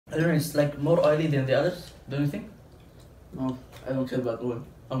I don't know, it's like more oily than the others, don't you think? No, I don't care about oil.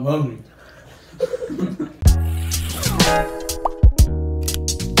 I'm hungry.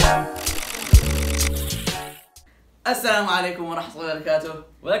 Assalamu alaikum wa rahmatullahi wa barakatuh.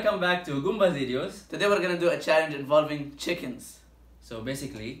 Welcome back to Goomba Videos. Today we're gonna do a challenge involving chickens. So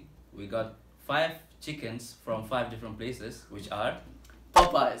basically, we got 5 chickens from 5 different places, which are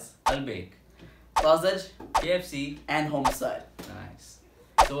Popeyes, Al-Bake, sausage, KFC, and homicide. nice.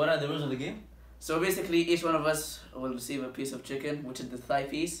 So what are the rules of the game? So basically, each one of us will receive a piece of chicken, which is the thigh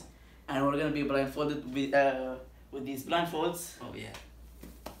piece, and we're gonna be blindfolded with these blindfolds. Oh yeah.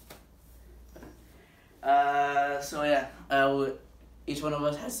 Each one of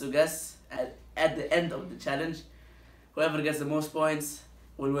us has to guess at the end of the challenge. Whoever gets the most points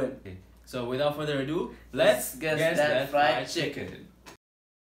will win. Okay. So without further ado, let's guess that fried chicken.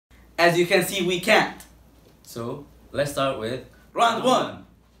 As you can see, we can't. So let's start with Round 1.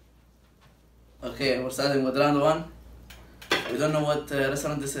 Okay, we're starting with round 1. We don't know what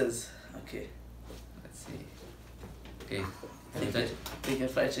restaurant this is. Okay. Let's see. Okay. Can you touch it? Take your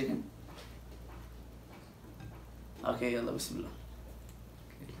fried chicken. Okay, yalla bismillah.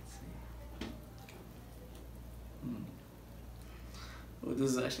 Okay, let's see. Oh, this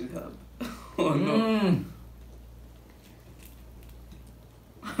is actually hard. Oh no.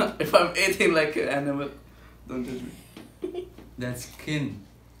 If I'm eating like an animal, don't judge me. That's skin.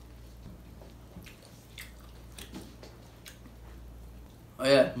 Oh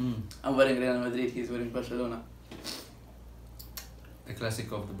yeah, I'm wearing Real Madrid, he's wearing Barcelona. The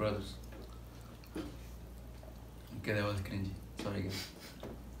classic of the brothers. Okay, that was cringy. Sorry guys.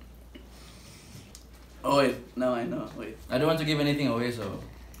 Oh wait, now I know, wait. I don't want to give anything away, so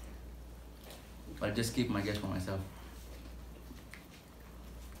I'll just keep my guess for myself.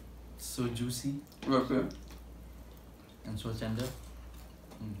 So juicy Okay. and so tender.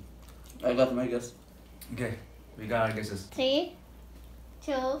 I got my guess. Okay, we got our guesses. 3,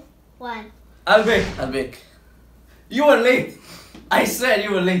 2, 1. Al-Bake, I'll bake. you were late. I said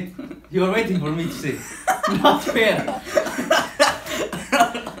you were late. You were waiting for me to say. Not fair.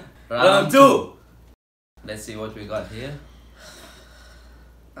 Round 2. Let's see what we got here.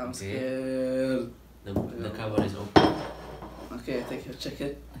 I'm Okay. scared. The cover is open. Okay, take your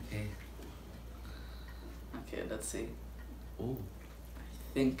chicken. Okay. Okay, let's see. Oh,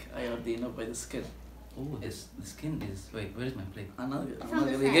 I think I already know by the skin. oh, the skin is. Wait, where is my plate? I'm not on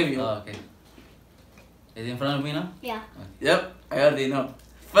gonna the give side. you. Oh, okay. Is it in front of me now? Yeah. Yep, I already know.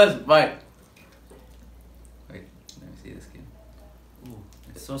 First bite. Wait, let me see the skin. Oh,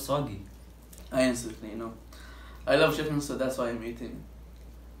 it's so soggy. I instantly know. I love chicken, so that's why I'm eating.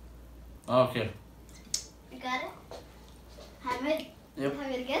 Okay. You got it? Hamid? Yep.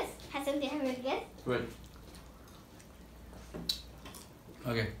 Have your guess? Hasan, do you have your guess? Wait.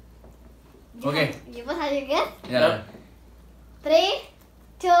 Okay. You Okay. You both have your guess? Yeah. Yep. 3,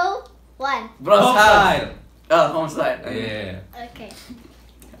 2, 1. Bros Homicide. Oh, homicide. Yeah. Okay.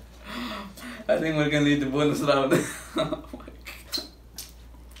 I think we're gonna leave the bonus round.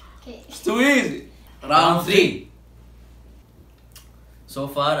 Okay. It's too easy. Round 3. So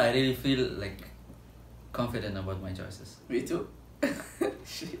far, I really feel like confident about my choices. Me too.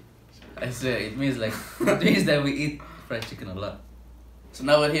 I swear, it means that we eat fried chicken a lot. So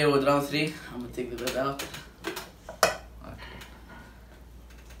now we're here with round 3. I'm gonna take the bread out.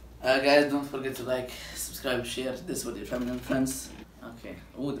 Okay. Guys, don't forget to like, subscribe, share this with your family and friends. Okay.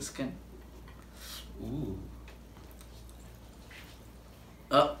 Ooh, the skin. Ooh.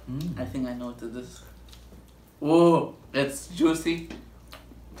 Oh, I think I know what it is. Whoa, it's juicy.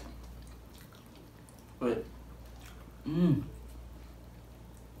 Wait,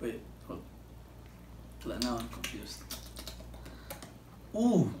 wait, hold. Now I'm confused.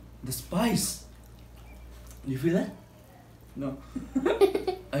 Ooh, the spice. You feel that? No.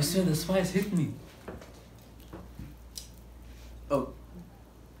 I swear the spice hit me. Oh,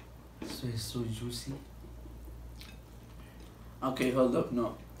 So it's so juicy. okay, hold up,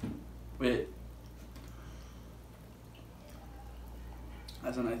 no. Wait.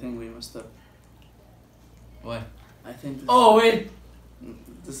 I think we messed up. Why? I think this, Oh wait.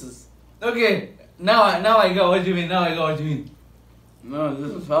 this is, Okay. Now I got what you mean. Now I got what you mean. no,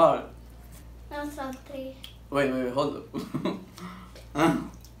 this is hard. Now it's round 3. Wait, hold up.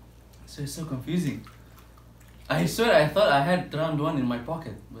 So it's so confusing. I swear I thought I had round 1 in my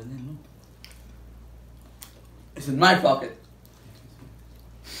pocket, but then no. It's in my pocket.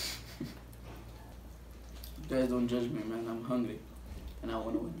 Guys, don't judge me, man. I'm hungry. And I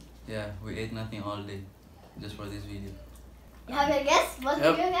want to win. Yeah, we ate nothing all day, just for this video. You have your guess? Both Yep.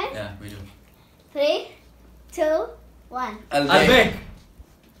 of you guys? Yeah, we do. 3, 2, 1. I'll Al-Bake.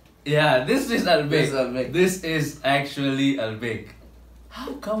 Yeah, this is Albig. This is Albig. This is actually Albig.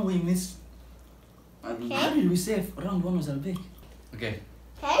 How come we missed? How did we say round 1 was Albig? Okay.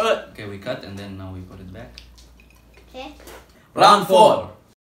 Okay. Okay, we cut and then now we put it back. Okay. Round 4.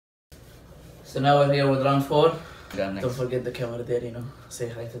 So now we're here with round 4. Got next. Don't forget the camera there, you know. Say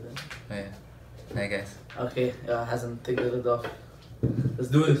hi to them. Oh, yeah. Hi guys. Okay, Hasan, take the lid off. Let's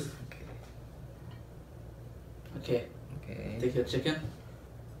do this. Okay, Okay. take your chicken.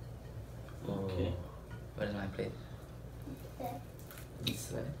 Oh. Okay. Where's my plate? These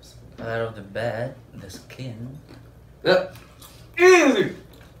slides. Out of the bat, the skin. Yeah. Easy!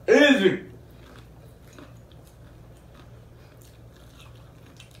 Easy!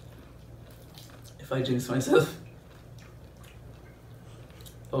 If I jinx myself.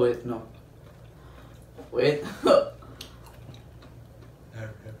 Oh wait, no. Wait. No.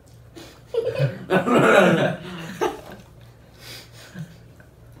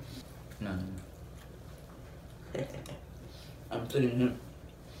 I'm putting him.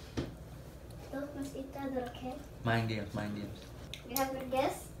 Don't mess each other, okay? Mind games, mind games. You have your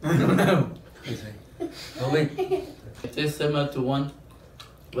guess? No. This way. Oh wait. It tastes similar to one,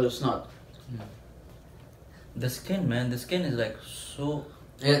 but it's not. The skin, man. The skin is like so.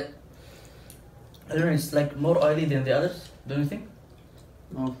 Yeah. I don't know. It's like more oily than the others. Don't you think?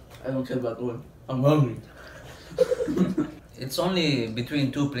 No, I don't care about one. I'm hungry. It's only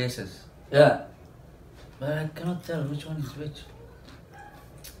between 2 places, Yeah. but I cannot tell which one is which.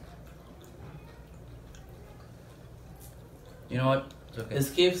 You know what? It's okay. Is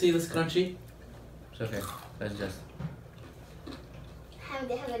KFC this crunchy? It's okay. Let's just. Do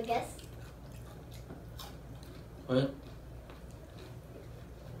you have a guess? What?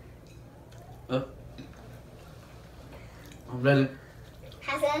 Oh. I'm ready.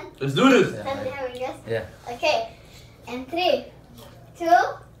 Hasan? Let's do this! Yeah. Do you have a guess? Yeah. Okay. And 3, 2,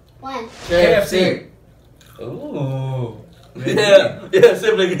 1. KFC. Ooh. Yeah, yeah,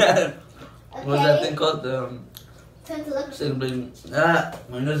 sibling. Okay. What's that thing called? Turn to look. Sibling. Ah,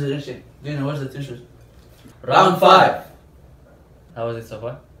 my nose is itching. Gina, where's the tissues? Round 5. How was it so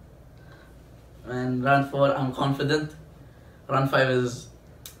far? And round 4, I'm confident. Round 5 is,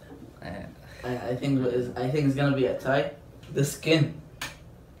 I think it's gonna be a tie. The skin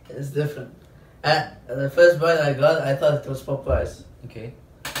is different. The first bite I got, I thought it was Popeyes. Okay.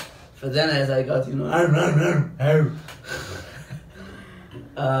 But then as I got, you know,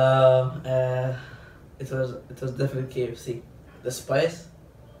 it was definitely KFC. The spice,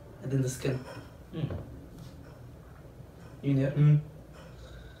 and then the skin. You know.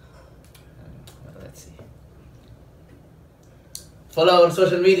 Well, let's see. Follow our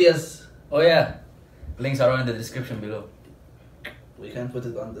social medias. Oh yeah. Links are all in the description below. We can't put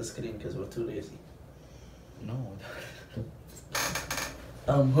it on the screen because we're too lazy. No.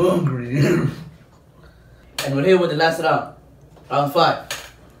 I'm hungry. And we're here with the last round. Round 5.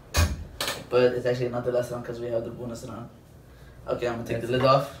 But it's actually not the last round because we have the bonus round. Okay, I'm gonna take the lid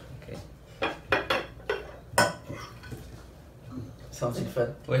off. Okay. Something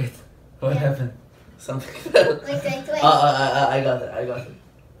fell. Wait. What happened? Something fell. Wait. I got it.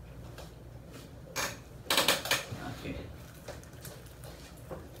 Okay.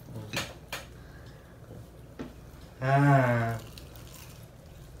 Ah.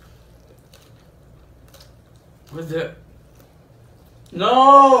 What's that?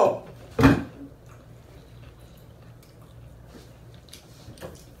 No!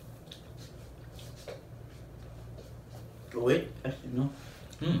 Wait, actually no.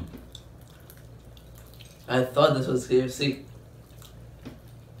 I thought this was KFC.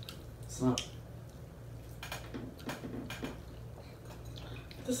 It's not.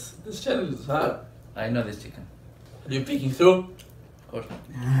 This challenge is hard. I know this chicken. Are you peeking through? Of course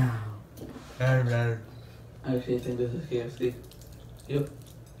not. I actually think this is KFC. You?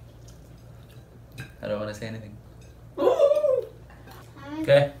 I don't want to say anything. Ooh!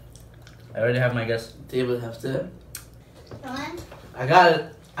 Okay. I already have my guess. Table have to. Come on. I got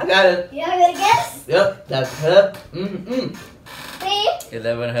it. You have your guess? Yep, that's her. 3.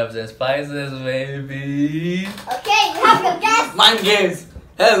 11 herbs and spices, baby. Okay, you have your guess? Mind games.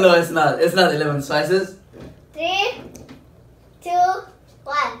 Hell no, it's not. It's not 11 spices. 3, 2,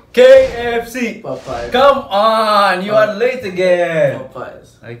 1. KFC. Popeyes. Come on, you are late again.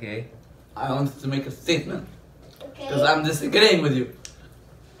 Popeyes. Okay. I wanted to make a statement Okay. because I'm disagreeing with you.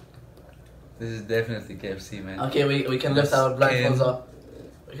 This is definitely KFC, man. Okay, we can lift our blindfolds off.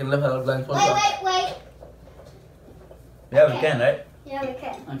 We can lift our blindfolds off. Wait. Yeah, we can, right? Yeah, we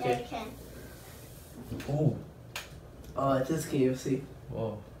can. Okay. Yeah, we can. Ooh. Oh, it is KFC.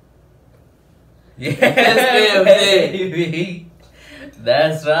 Whoa. Yeah. KFC. baby.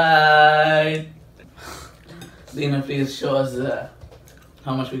 That's right. Dina, please show us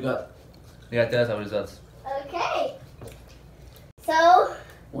how much we got. Yeah, tell us our results. Okay. So,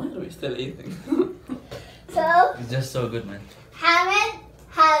 Why are we still eating? It's just so good, man. Hamid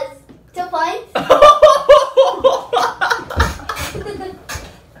has 2 points.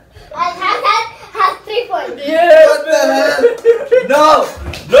 And Hasan has 3 points. Yeah, what the hell? No!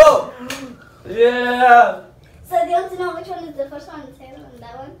 No! Yeah! So, do you want to know which one is the first one, the second one,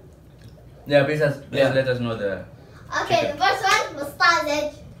 that one? Yeah, please Yeah. let us know the. Okay, the first one was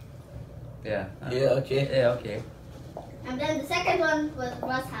sausage. Yeah. Yeah, okay. Yeah, okay. And then the second one was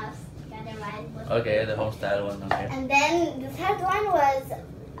Ross House. Got it right. Okay, the home style one. Okay. And then the third one was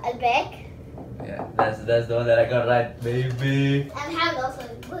Albek. Yeah, that's the one that I got right, baby. And Hamid also.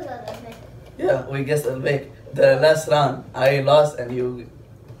 Both of them. Yeah, we guessed a big. The last round, I lost and you.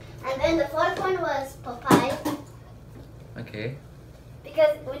 And then the fourth one was Popeye. Okay.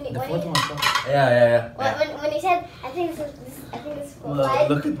 Because when The when fourth he, one. Yeah. when he said, I think this is Popeye.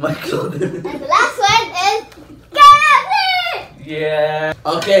 Look at my clothes. And the last one is KFC! Yeah.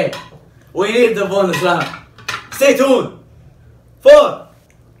 Okay, we need the bonus round. Stay tuned for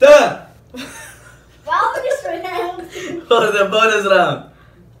the Bonus round. for the bonus round.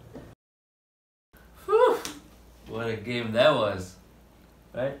 Whew. What a game that was,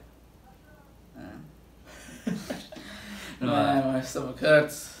 right? No, Man, my stomach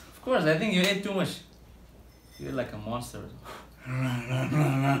hurts. of course. I think you ate too much. You're like a monster.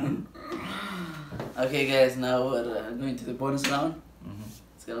 Okay, guys, now we're going to the bonus round. Mm-hmm.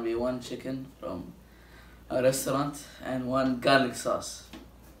 It's gonna be 1 chicken from a restaurant and 1 garlic sauce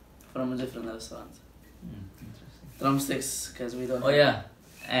from a different restaurant. Interesting. Drumsticks, because we don't. Oh yeah,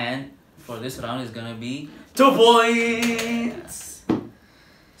 and for this round is gonna be 2 points.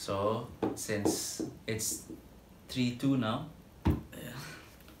 So since it's 3-2 now,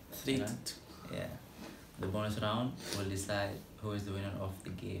 3 Yeah. to 2. yeah, the bonus round will decide who is the winner of the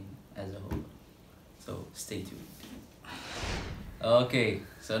game as a whole. So stay tuned. Okay,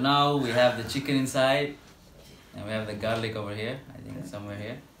 so now we have the chicken inside, and we have the garlic over here. I think somewhere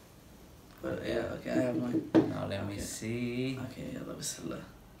here. But yeah, okay, I have mine. Now let me Okay. see. Okay, yalla bismillah.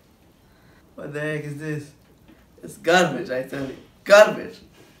 What the heck is this? It's garbage, I tell you. Garbage.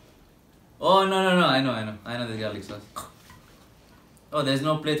 Oh no! I know the garlic sauce. Oh, there's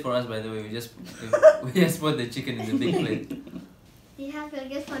no plate for us, by the way. We just put the chicken in the big plate. Do you have your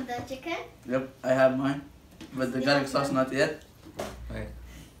guess for the chicken? Yep, I have mine. But the Yeah, garlic sauce yeah. not yet.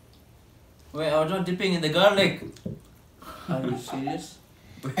 Wait, I was not dipping in the garlic. Are you serious?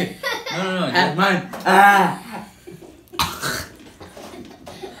 Wait, no. I have mine. Ah!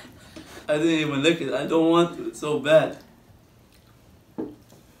 I didn't even lick it. I don't want to. It's so bad.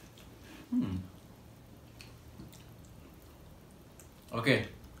 Okay,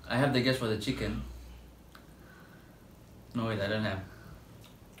 I have the guess for the chicken. No, wait, I don't have.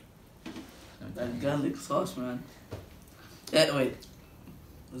 That garlic sauce, man. Yeah, wait.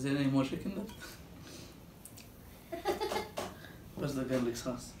 Was there any more chicken left? Where's the garlic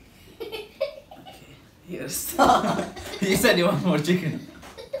sauce? Okay, here. Stop. You said you want more chicken.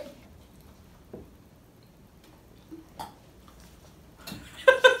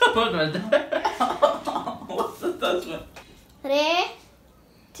 What was that? What's the touch, man? 3,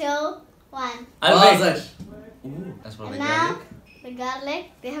 2, 1. I'll make. Sausage. Ooh, that's for the And now, garlic. the garlic.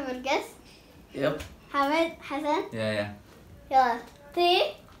 Do you have your guess? Yep. Hamid, Hasan? Yeah. Yeah. 3,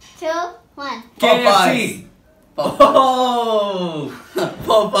 2, 1. KFC. Oh!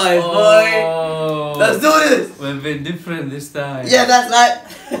 Popeyes, boy. Let's do this. We've been different this time. Yeah, that's right.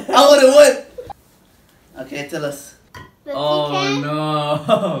 I would've won. Okay, tell us. The Oh chicken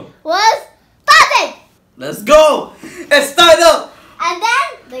no! was sausage! Let's go. Let's start up. And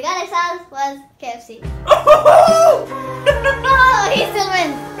then the garlic sauce was KFC. Oh, he still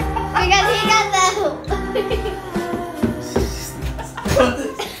wins. Because he got the...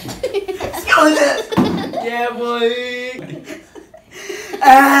 Let's go with this. Yeah, boy.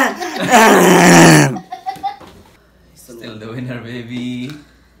 Still the winner, baby.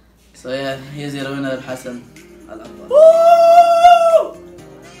 So yeah, here's your winner, Hasan.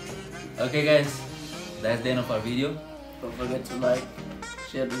 Okay, guys, that's the end of our video. Don't forget to like,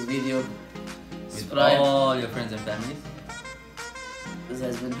 share this video, With subscribe. all your friends and family. This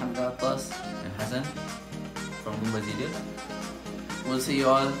has been Hamza Attas. And Hasan from Gumba Videos. We'll see you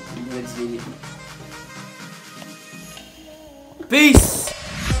all in the next video. Peace.